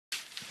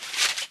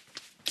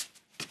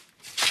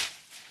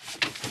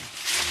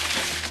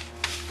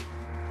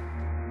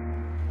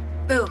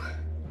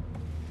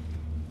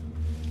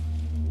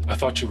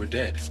thought you were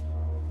dead.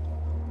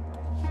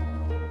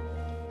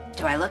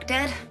 Do I look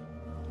dead?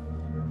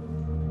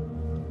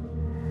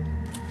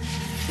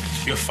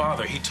 Your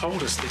father, he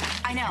told us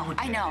that... I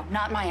know.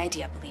 Not my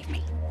idea, believe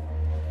me.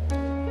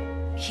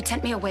 He'd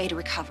sent me away to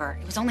recover.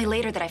 It was only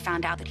later that I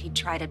found out that he'd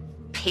tried to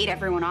paid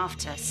everyone off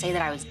to say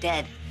that I was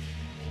dead.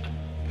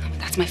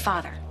 That's my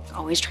father,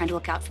 always trying to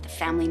look out for the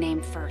family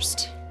name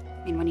first.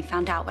 I mean, when he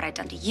found out what I'd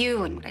done to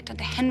you and what I'd done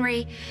to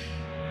Henry,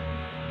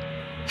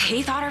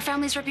 he thought our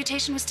family's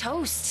reputation was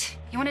toast.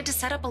 He wanted to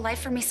set up a life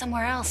for me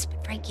somewhere else,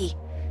 but Frankie,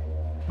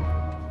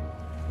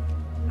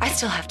 I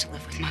still have to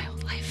live with my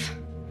old life.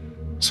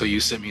 So you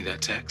sent me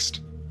that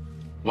text?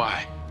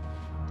 Why?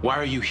 Why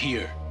are you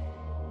here?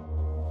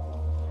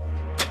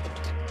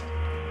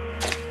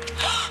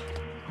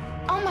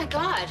 Oh my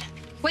God.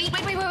 Wait.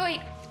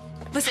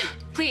 Listen,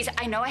 please,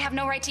 I know I have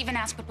no right to even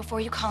ask, but before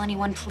you call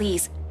anyone,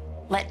 please,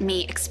 let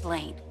me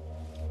explain.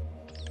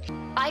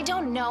 I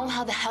don't know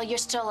how the hell you're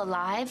still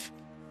alive,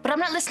 but I'm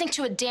not listening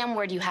to a damn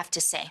word you have to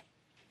say.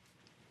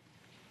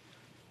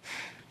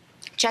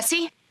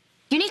 Jesse,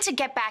 you need to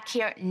get back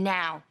here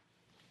now.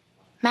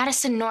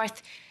 Madison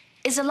North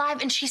is alive,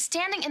 and she's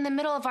standing in the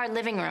middle of our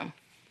living room.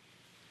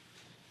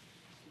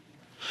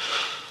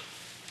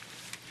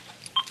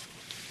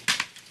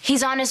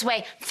 He's on his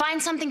way.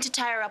 Find something to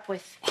tie her up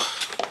with.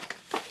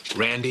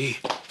 Randy,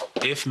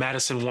 if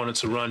Madison wanted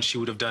to run, she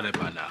would have done it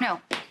by now.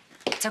 No,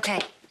 it's okay.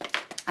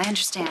 I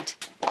understand.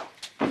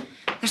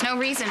 There's no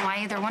reason why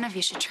either one of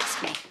you should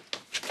trust me.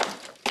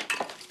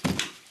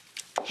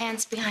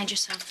 Hands behind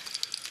yourself.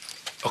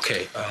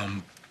 Okay,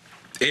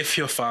 if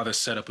your father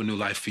set up a new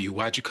life for you,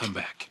 why'd you come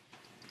back?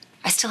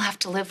 I still have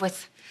to live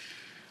with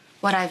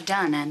what I've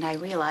done, and I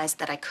realized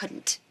that I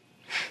couldn't.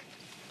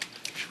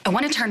 I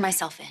want to turn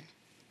myself in,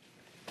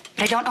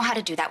 but I don't know how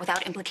to do that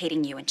without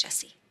implicating you and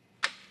Jesse.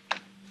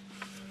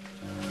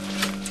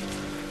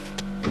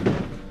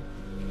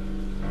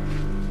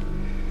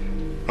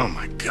 Oh,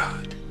 my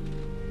God.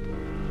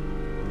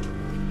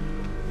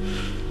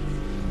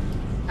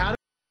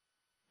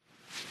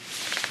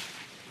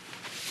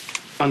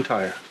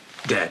 Untie her.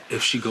 Dad,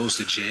 if she goes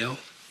to jail,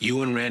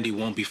 you and Randy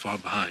won't be far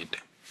behind.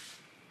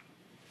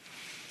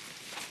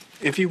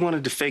 If you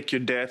wanted to fake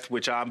your death,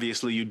 which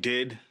obviously you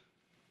did,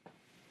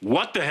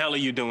 what the hell are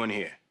you doing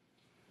here?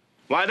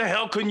 Why the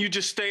hell couldn't you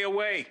just stay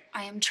away?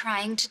 I am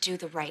trying to do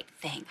the right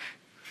thing.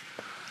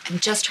 I'm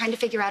just trying to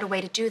figure out a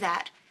way to do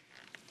that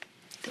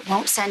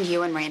won't send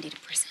you and Randy to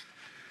prison.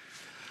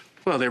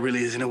 Well, there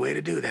really isn't a way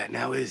to do that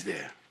now, is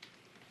there?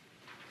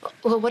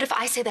 Well, what if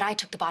I say that I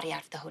took the body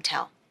out of the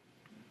hotel?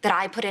 That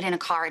I put it in a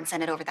car and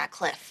sent it over that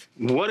cliff?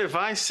 What if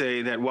I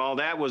say that while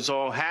that was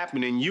all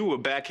happening, you were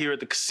back here at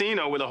the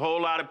casino with a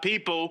whole lot of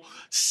people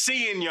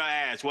seeing your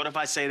ass? What if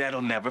I say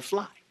that'll never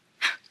fly?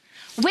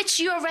 Which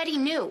you already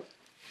knew.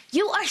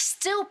 You are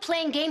still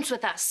playing games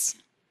with us.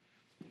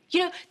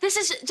 You know, this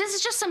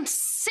is just some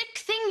sick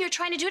thing you're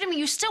trying to do to me.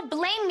 You still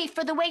blame me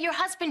for the way your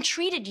husband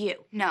treated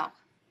you. No,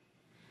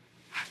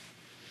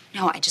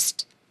 I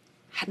just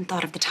hadn't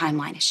thought of the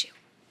timeline issue.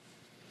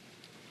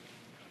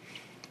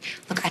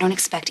 Look, I don't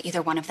expect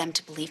either one of them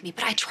to believe me,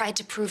 but I tried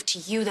to prove to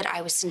you that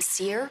I was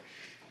sincere.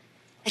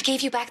 I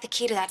gave you back the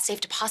key to that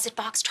safe deposit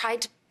box,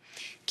 tried to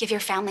give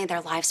your family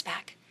their lives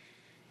back.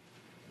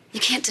 You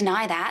can't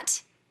deny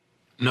that.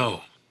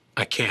 No,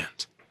 I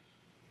can't.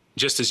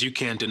 Just as you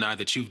can't deny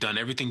that you've done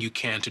everything you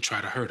can to try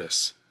to hurt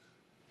us.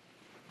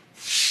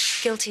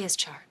 Guilty as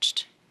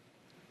charged.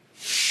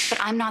 But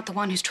I'm not the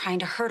one who's trying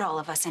to hurt all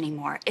of us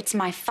anymore. It's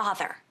my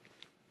father.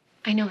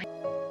 I know.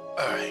 All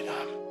right,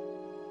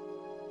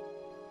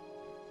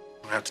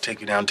 I'll have to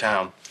take you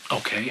downtown.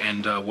 Okay,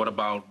 and what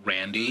about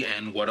Randy,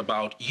 and what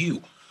about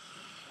you?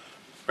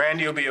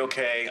 Randy will be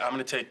okay. I'm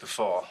gonna take the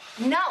fall.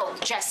 No,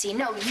 Jesse,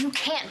 no, you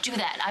can't do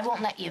that. I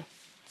won't let you.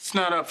 It's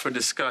not up for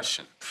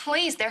discussion.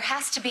 Please, there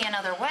has to be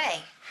another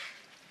way.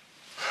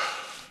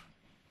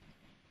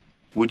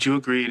 Would you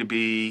agree to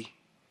be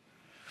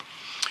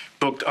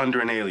booked under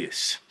an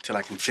alias till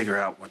I can figure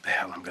out what the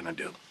hell I'm gonna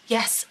do?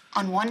 Yes,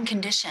 on one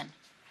condition.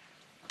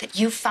 That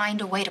you find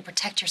a way to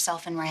protect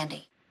yourself and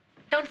Randy.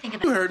 Don't think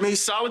about it. You heard me.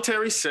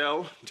 Solitary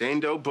cell, Jane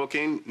Doe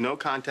booking, no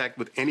contact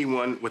with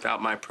anyone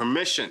without my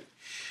permission.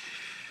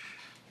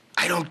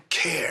 I don't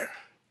care.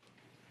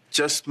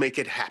 Just make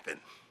it happen.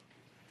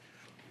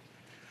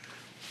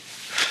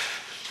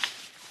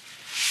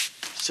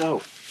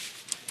 So,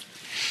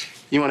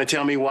 you want to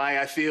tell me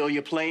why I feel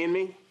you're playing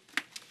me?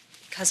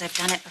 Because I've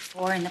done it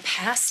before in the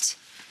past.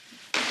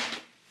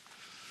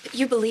 But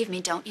you believe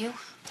me, don't you?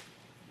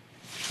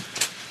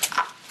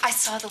 I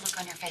saw the look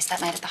on your face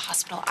that night at the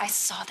hospital. I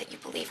saw that you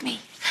believe me.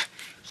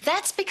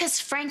 That's because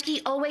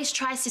Frankie always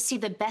tries to see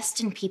the best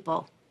in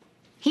people.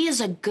 He is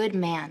a good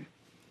man.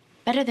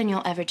 Better than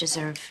you'll ever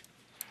deserve.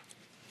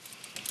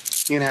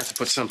 You're gonna have to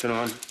put something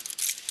on.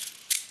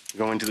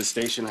 Going to the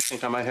station. I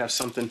think I might have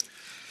something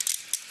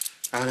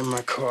out in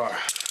my car.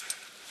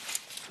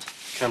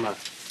 Come on.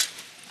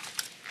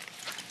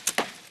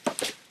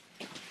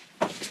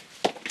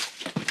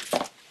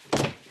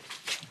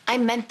 I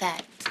meant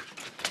that.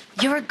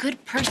 You're a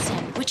good person,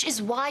 which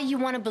is why you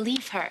want to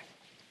believe her.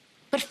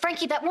 But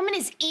Frankie, that woman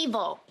is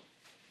evil.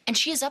 And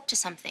she is up to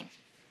something.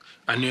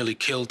 I nearly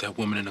killed that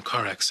woman in a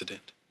car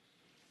accident.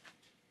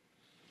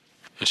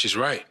 And she's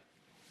right.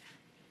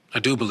 I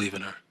do believe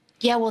in her.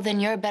 Yeah, well, then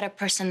you're a better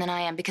person than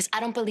I am because I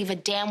don't believe a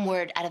damn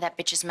word out of that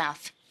bitch's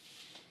mouth.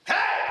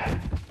 Hey!